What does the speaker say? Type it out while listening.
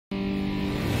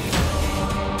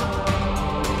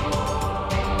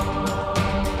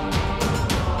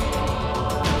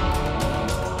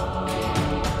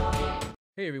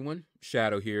Hey everyone,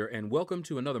 Shadow here, and welcome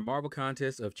to another Marvel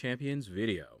Contest of Champions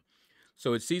video.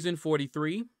 So it's season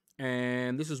 43,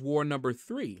 and this is war number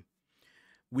 3.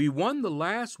 We won the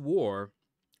last war.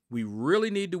 We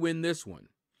really need to win this one.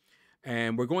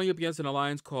 And we're going up against an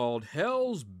alliance called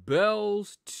Hell's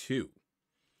Bells 2.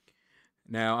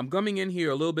 Now, I'm coming in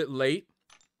here a little bit late.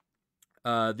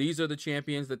 These are the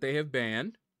champions that they have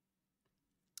banned.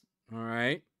 All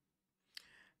right.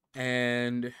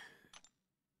 And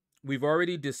we've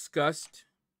already discussed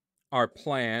our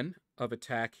plan of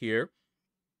attack here.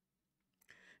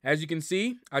 As you can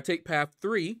see, I take path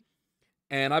 3,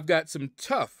 and I've got some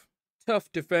tough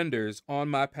defenders on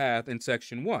my path in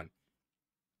section 1.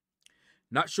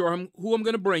 Not sure who I'm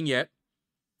going to bring yet,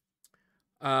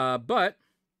 but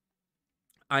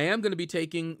I am going to be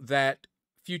taking that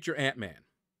future Ant-Man.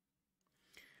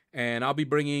 And I'll be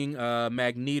bringing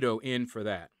Magneto in for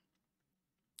that.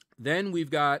 Then we've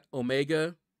got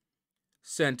Omega,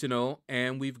 Sentinel,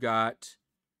 and we've got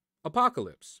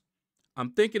Apocalypse. I'm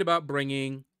thinking about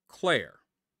bringing Claire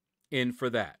in for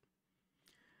that.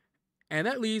 And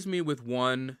that leaves me with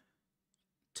one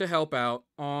to help out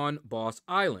on Boss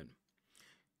Island.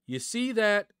 You see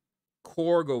that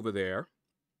Korg over there?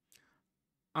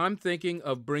 I'm thinking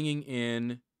of bringing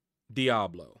in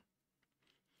Diablo.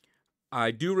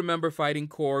 I do remember fighting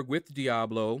Korg with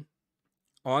Diablo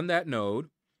on that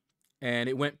node, and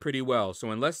it went pretty well. So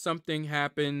unless something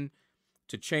happened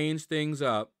to change things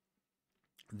up,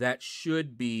 that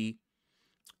should be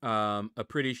a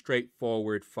pretty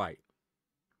straightforward fight.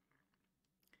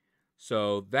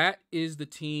 So that is the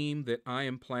team that I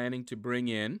am planning to bring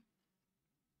in.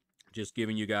 Just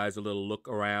giving you guys a little look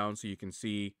around so you can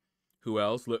see who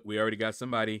else. Look, we already got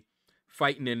somebody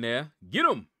fighting in there. Get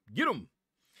them! Get them!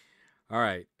 All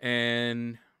right,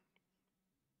 and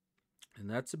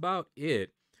that's about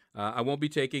it. I won't be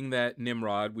taking that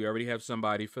Nimrod. We already have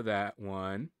somebody for that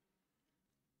one.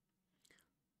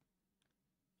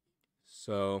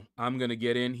 So I'm going to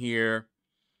get in here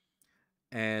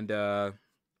and, I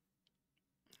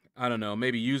don't know,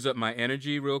 maybe use up my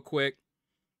energy real quick.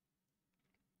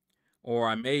 Or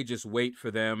I may just wait for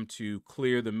them to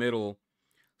clear the middle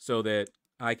so that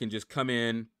I can just come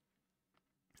in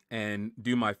and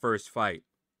do my first fight,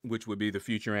 which would be the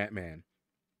future Ant-Man.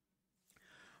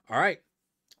 All right.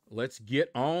 Let's get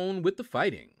on with the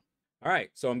fighting. All right,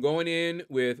 so I'm going in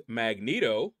with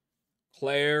Magneto,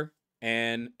 Claire,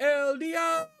 and El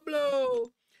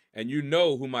Diablo. And you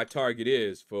know who my target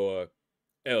is for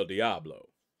El Diablo.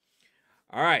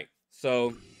 All right,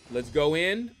 so let's go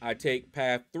in. I take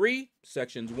path 3,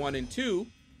 sections 1 and 2.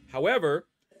 However,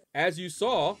 as you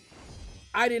saw,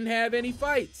 I didn't have any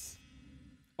fights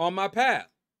on my path.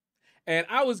 And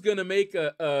I was going to make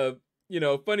a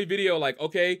funny video like,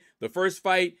 okay, the first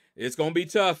fight, it's going to be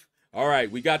tough. All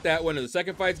right, we got that one. And the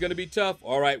second fight's going to be tough.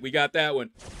 All right, we got that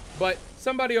one. But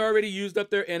somebody already used up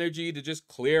their energy to just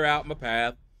clear out my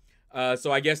path.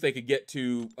 So I guess they could get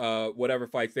to whatever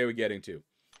fights they were getting to.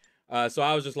 So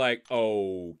I was just like,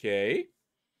 okay.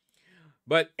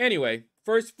 But anyway,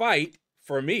 first fight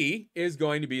for me is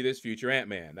going to be this future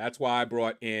Ant-Man. That's why I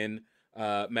brought in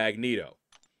Magneto.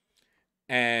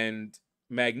 And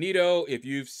Magneto, if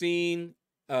you've seen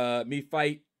me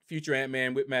fight future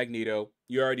Ant-Man with Magneto,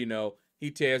 you already know he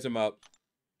tears him up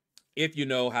if you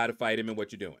know how to fight him and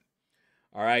what you're doing.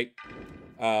 All right.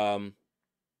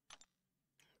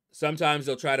 Sometimes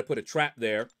they'll try to put a trap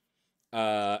there.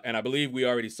 And I believe we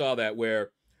already saw that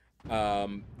where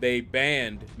they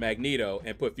banned Magneto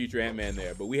and put future Ant-Man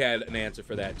there. But we had an answer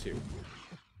for that too.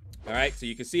 All right. So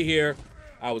you can see here,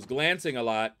 I was glancing a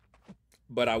lot,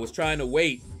 but I was trying to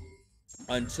wait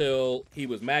until he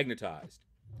was magnetized.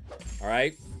 All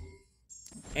right.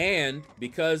 And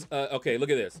because, okay, look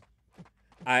at this.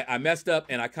 I messed up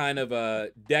and I kind of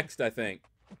dexed, I think.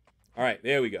 All right,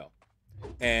 there we go.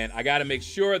 And I got to make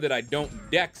sure that I don't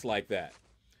dex like that.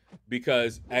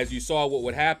 Because as you saw what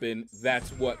would happen,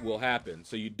 that's what will happen.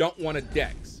 So you don't want to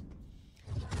dex.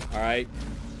 All right.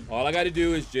 All I got to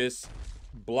do is just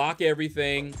block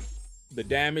everything. The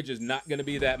damage is not going to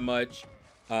be that much.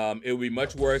 It would be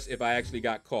much worse if I actually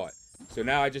got caught. So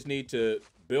now I just need to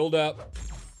build up.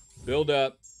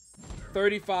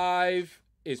 35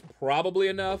 is probably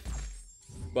enough,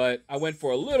 but I went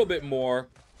for a little bit more,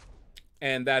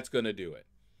 and that's going to do it.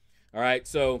 All right,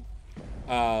 so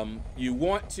you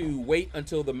want to wait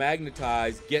until the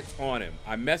magnetized gets on him.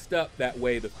 I messed up that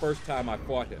way the first time I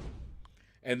fought him.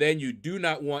 And then you do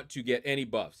not want to get any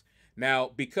buffs.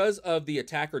 Now, because of the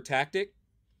attacker tactic,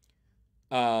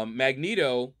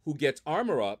 Magneto, who gets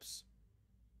armor ups,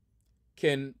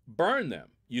 can burn them.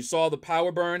 You saw the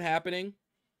power burn happening.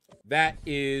 that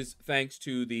is thanks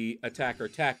to the attacker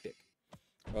tactic.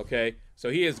 Okay, so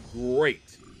he is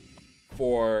great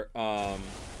for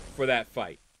that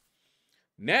fight.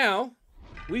 Now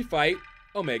we fight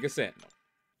Omega Sentinel,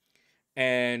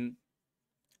 and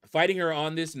fighting her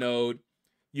on this node,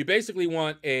 you basically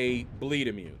want a bleed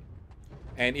immune.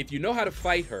 And if you know how to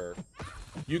fight her,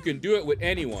 you can do it with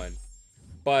anyone,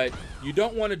 but you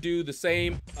don't want to do the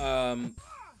same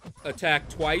attack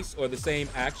twice or the same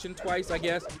action twice, I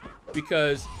guess,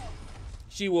 because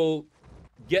she will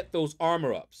get those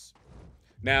armor ups.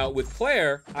 Now with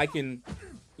Claire, I can,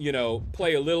 you know,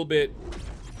 play a little bit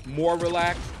more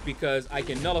relaxed because I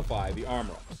can nullify the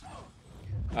armor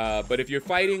ups. But if you're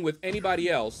fighting with anybody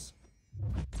else,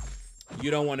 you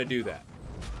don't want to do that.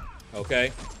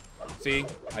 Okay? See,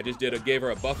 I just gave her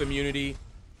a buff immunity,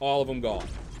 all of them gone.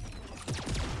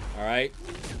 All right,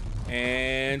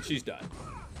 and she's done.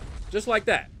 Just like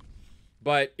that.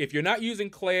 But if you're not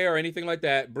using Claire or anything like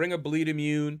that, bring a bleed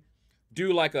immune,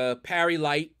 do like a parry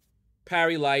light,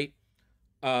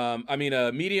 I mean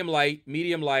a medium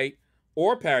light,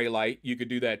 or parry light, you could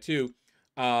do that too.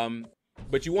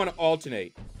 But you want to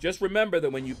alternate. Just remember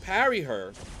that when you parry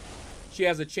her, she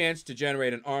has a chance to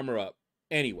generate an armor up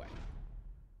anyway.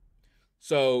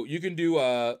 So you can do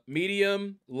a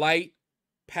medium, light,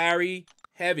 parry,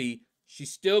 heavy.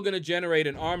 She's still going to generate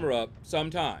an armor up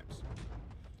sometimes.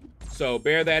 So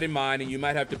bear that in mind, and you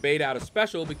might have to bait out a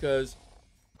special because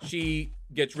she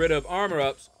gets rid of armor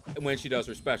ups when she does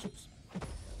her specials.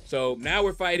 So now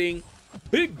we're fighting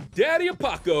Big Daddy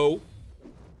Apaco,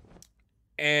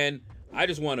 and I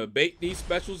just want to bait these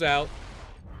specials out.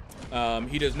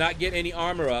 He does not get any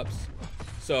armor ups,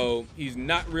 so he's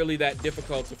not really that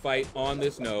difficult to fight on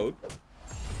this node.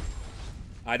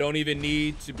 I don't even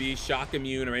need to be shock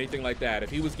immune or anything like that. If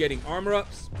he was getting armor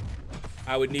ups,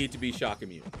 I would need to be shock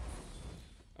immune.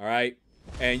 All right,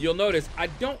 and you'll notice I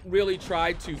don't really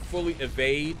try to fully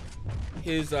evade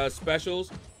his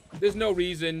specials. There's no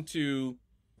reason to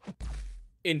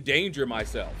endanger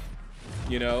myself,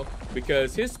 you know,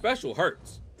 because his special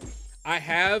hurts. I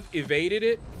have evaded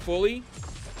it fully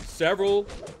several,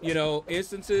 you know,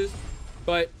 instances,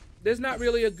 but there's not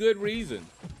really a good reason,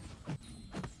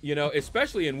 you know,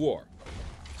 especially in war.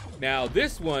 Now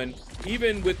this one,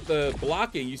 even with the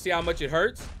blocking, you see how much it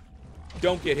hurts?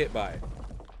 Don't get hit by it.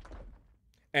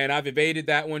 And I've evaded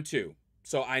that one too.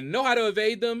 So I know how to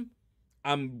evade them.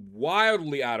 I'm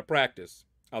wildly out of practice,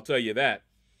 I'll tell you that.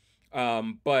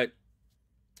 But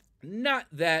not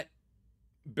that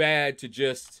bad to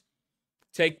just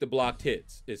take the blocked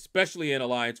hits, especially in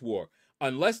Alliance War,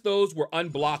 unless those were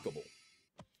unblockable.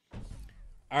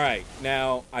 All right,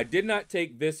 now I did not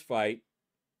take this fight.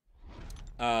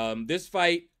 This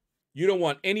fight, you don't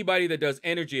want anybody that does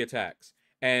energy attacks.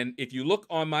 And if you look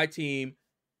on my team,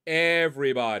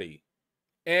 everybody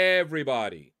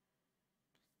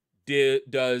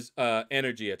does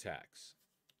energy attacks.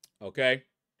 Okay?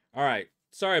 All right,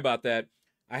 sorry about that.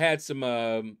 I had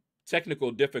some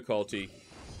technical difficulty,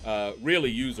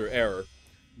 really user error,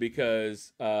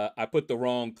 because I put the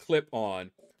wrong clip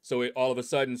on. So it all of a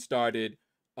sudden started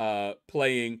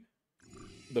playing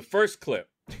the first clip.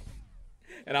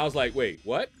 And I was like, wait,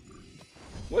 what?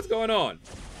 What's going on?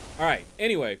 All right,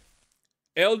 anyway,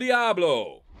 El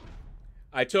Diablo.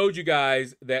 I told you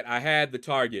guys that I had the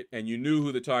target, and you knew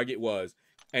who the target was,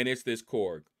 and it's this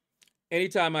Korg.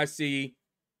 Anytime I see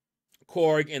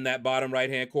Korg in that bottom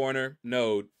right-hand corner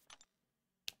node,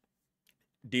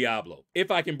 Diablo, if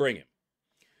I can bring him.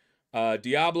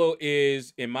 Diablo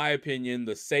is, in my opinion,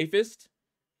 the safest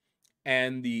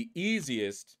and the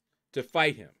easiest to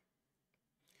fight him.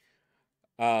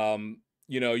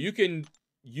 You know, you can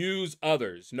use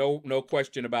others, no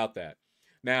question about that.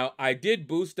 Now, I did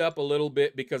boost up a little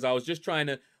bit because I was just trying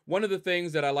to, one of the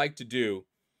things that I like to do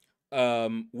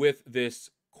with this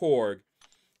Korg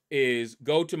is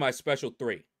go to my special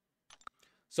 3.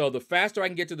 So the faster I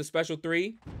can get to the special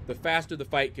 3, the faster the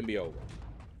fight can be over.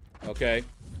 Okay?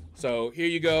 So here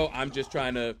you go. I'm just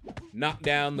trying to knock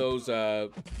down those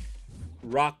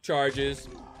rock charges.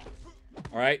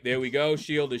 All right, there we go.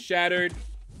 Shield is shattered.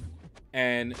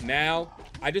 And now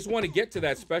I just want to get to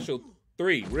that special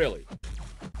 3, really.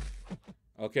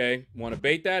 Okay, want to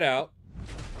bait that out.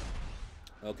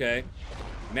 Okay,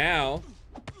 now,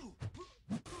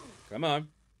 come on.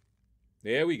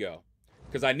 There we go.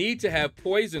 Because I need to have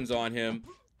poisons on him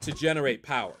to generate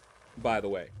power, by the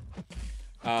way.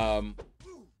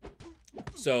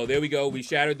 So there we go. We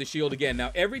shattered the shield again.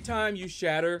 Now, every time you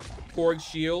shatter Korg's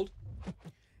shield,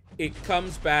 it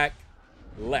comes back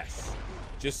less.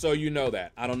 Just so you know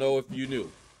that. I don't know if you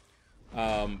knew.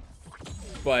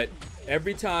 But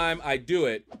every time I do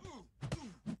it,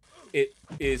 it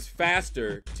is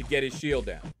faster to get his shield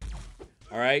down.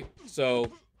 All right,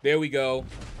 so there we go.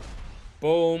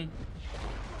 Boom.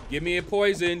 Give me a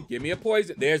poison. Give me a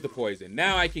poison. There's the poison.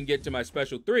 Now I can get to my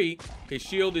special 3. His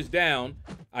shield is down.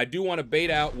 I do want to bait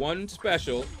out one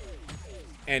special.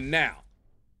 And now,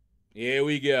 here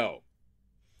we go.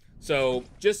 So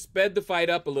just sped the fight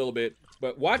up a little bit,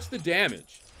 but watch the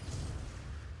damage.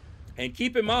 And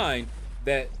keep in mind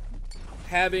that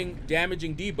having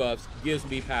damaging debuffs gives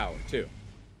me power too.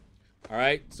 All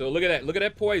right, so look at that. Look at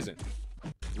that poison.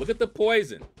 Look at the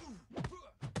poison.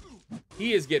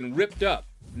 He is getting ripped up.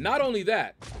 Not only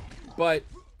that, but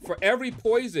for every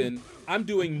poison, I'm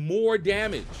doing more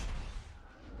damage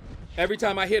every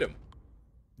time I hit him.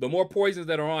 The more poisons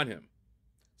that are on him.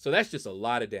 So that's just a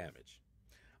lot of damage.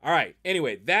 All right,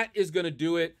 anyway, that is going to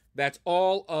do it. That's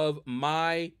all of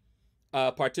my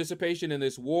participation in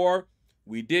this war.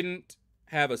 We didn't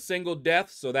have a single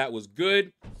death, so that was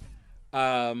good.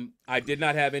 I did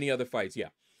not have any other fights, yeah.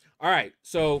 All right,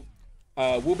 so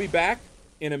we'll be back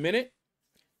in a minute,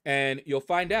 and you'll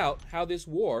find out how this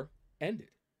war ended.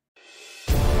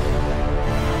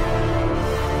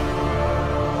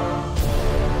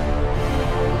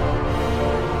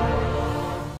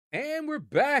 And we're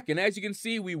back, and as you can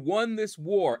see, we won this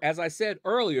war. As I said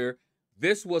earlier,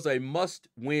 this was a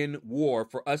must-win war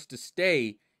for us to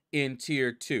stay in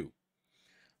Tier 2.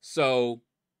 So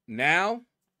now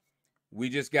we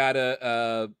just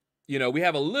gotta, we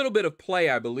have a little bit of play,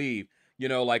 I believe.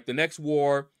 Like the next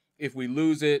war, if we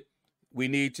lose it, we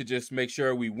need to just make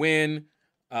sure we win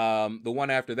the one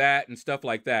after that and stuff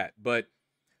like that. But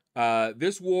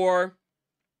this war,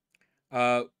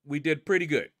 we did pretty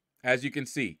good, as you can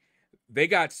see. They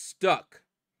got stuck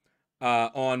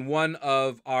on one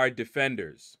of our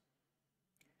defenders.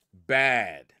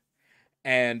 Bad.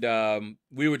 And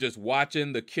we were just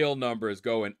watching the kill numbers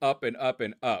going up and up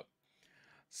and up.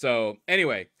 So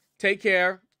anyway, take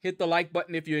care. Hit the like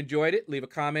button if you enjoyed it. Leave a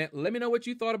comment. Let me know what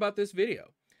you thought about this video.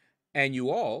 And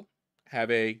you all have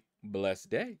a blessed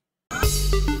day.